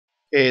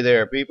Hey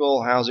there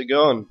people, how's it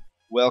going?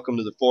 Welcome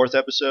to the 4th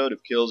episode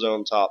of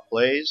Killzone Top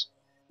Plays.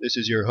 This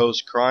is your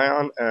host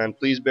Cryon, and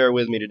please bear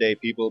with me today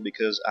people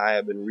because I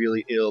have been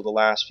really ill the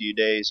last few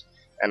days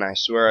and I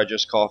swear I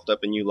just coughed up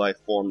a new life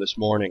form this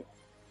morning.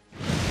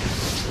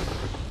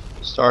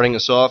 Starting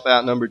us off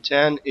at number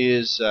 10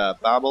 is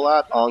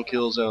Babolat on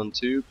Killzone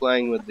 2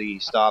 playing with the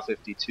Star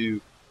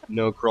 52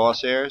 no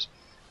crosshairs.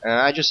 And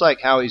I just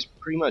like how he's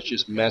pretty much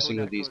just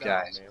messing with these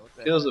guys.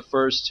 Kills the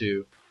first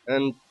two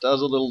and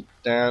does a little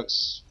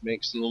dance,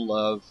 makes a little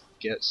love,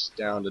 gets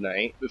down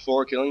tonight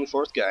before killing the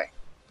fourth guy.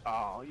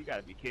 Oh, you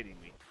gotta be kidding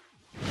me.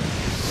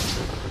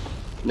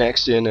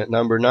 Next in at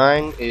number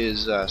 9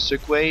 is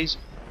Sickways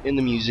in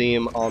the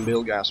museum on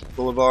Bilgas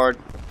Boulevard,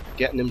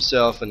 getting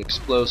himself an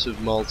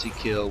explosive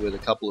multi-kill with a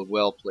couple of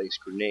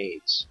well-placed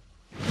grenades.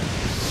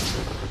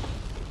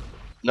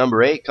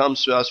 Number 8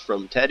 comes to us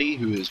from Teddy,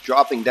 who is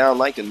dropping down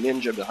like a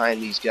ninja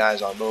behind these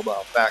guys on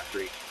Mobile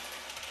Factory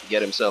to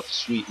get himself a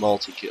sweet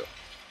multi-kill.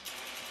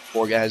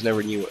 Poor guys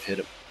never knew what hit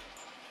him.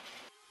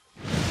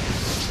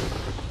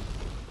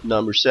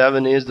 Number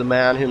 7 is the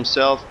man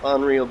himself,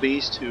 Unreal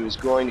Beast, who is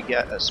going to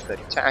get a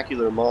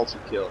spectacular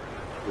multi-kill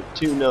with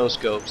 2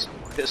 no-scopes,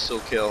 pistol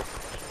kill,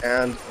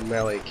 and a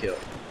melee kill.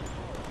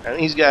 And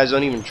these guys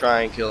don't even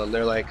try and kill him,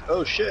 they're like,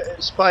 oh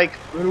shit, Spike,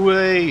 run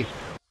away!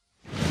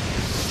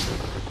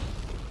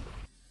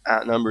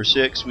 At number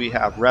 6 we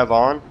have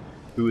Revon,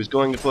 who is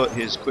going to put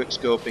his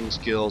quickscoping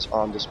skills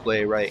on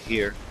display right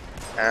here.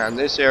 And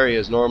this area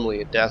is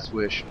normally a death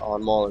wish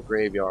on Mauler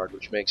Graveyard,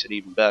 which makes it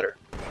even better.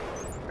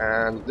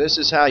 And this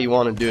is how you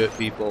want to do it,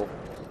 people.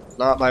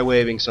 Not by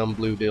waving some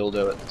blue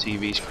dildo at the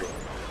TV screen.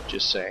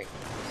 Just saying.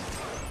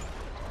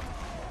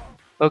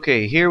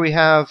 Okay, here we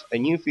have a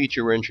new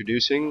feature we're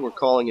introducing. We're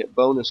calling it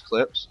bonus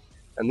clips.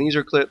 And these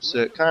are clips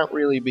that can't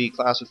really be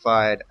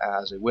classified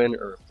as a win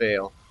or a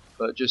fail,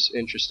 but just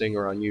interesting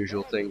or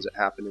unusual things that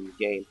happen in the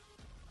game.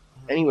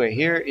 Anyway,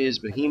 here is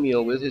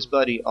Bohemian with his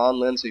buddy on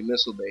Lindsay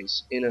Missile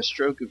Base in a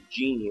stroke of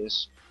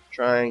genius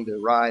trying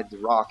to ride the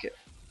rocket.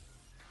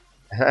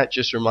 And that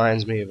just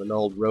reminds me of an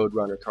old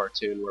Roadrunner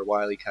cartoon where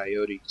Wile E.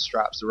 Coyote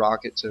straps the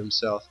rocket to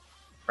himself.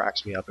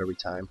 Cracks me up every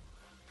time.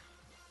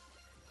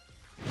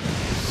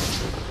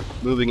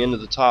 Moving into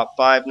the top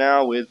 5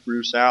 now with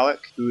Bruce Alec,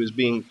 who is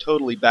being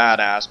totally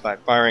badass by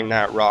firing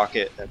that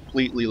rocket and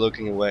completely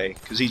looking away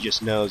because he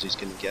just knows he's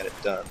going to get it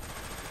done.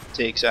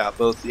 Takes out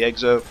both the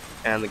exo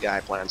and the guy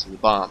planting the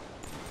bomb.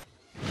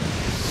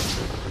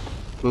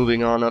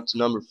 Moving on up to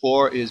number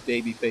 4 is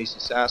Babyface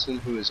Assassin,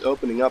 who is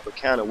opening up a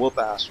can of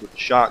whoop-ass with a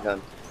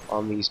shotgun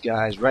on these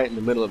guys right in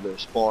the middle of their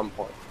spawn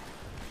point.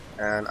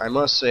 And I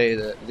must say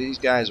that these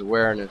guys'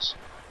 awareness,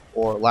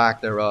 or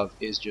lack thereof,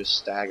 is just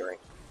staggering.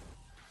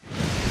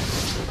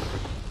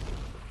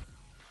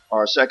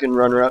 Our second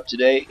runner-up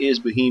today is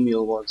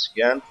Bohemian once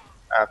again,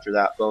 after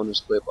that bonus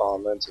clip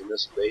on Lindsay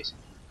Missile Base.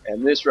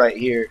 And this right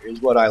here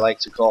is what I like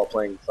to call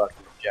playing the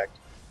fucking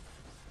objective.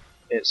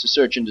 It's a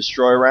search and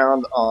destroy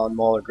round on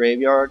Mauler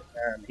Graveyard,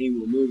 and he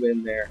will move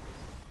in there,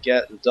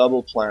 get the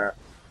double plant,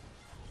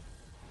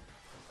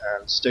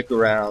 and stick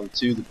around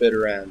to the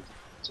bitter end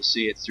to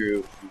see it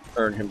through and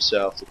earn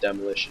himself the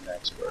Demolition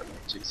Expert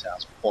with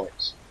 2,000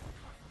 points.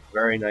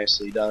 Very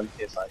nicely done,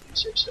 if I do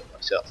say so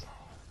myself.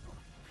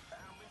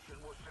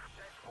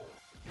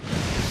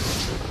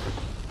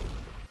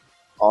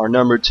 Our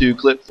number 2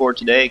 clip for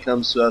today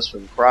comes to us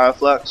from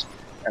Cryoflux,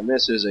 and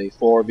this is a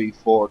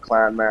 4v4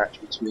 clan match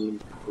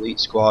between Elite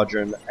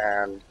Squadron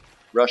and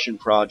Russian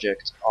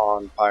Project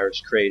on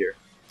Pirate's Crater.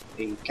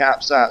 He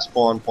caps that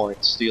spawn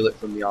point to steal it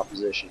from the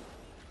opposition.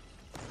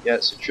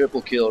 Gets a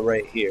triple kill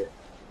right here,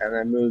 and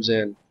then moves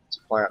in to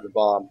plant the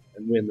bomb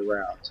and win the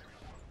round.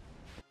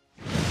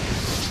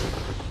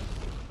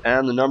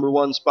 And the number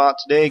 1 spot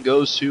today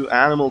goes to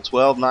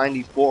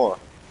Animal1294,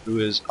 who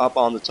is up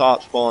on the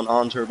top spawn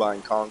on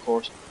Turbine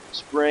Concourse,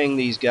 spraying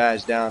these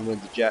guys down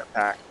with the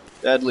jetpack,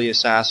 deadly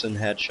assassin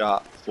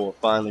headshot before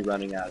finally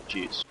running out of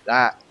juice.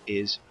 That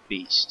is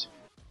beast.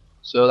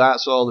 So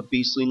that's all the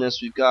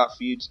beastliness we've got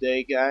for you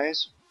today,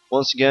 guys.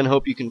 Once again,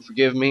 hope you can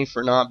forgive me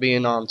for not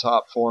being on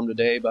top form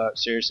today, but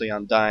seriously,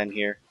 I'm dying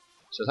here.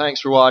 So thanks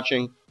for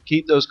watching,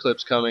 keep those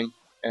clips coming,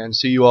 and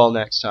see you all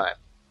next time.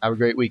 Have a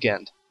great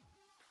weekend.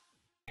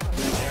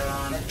 We're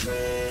on a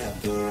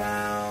trip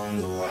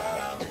around the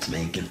world. It's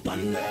making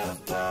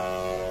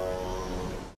wonderful.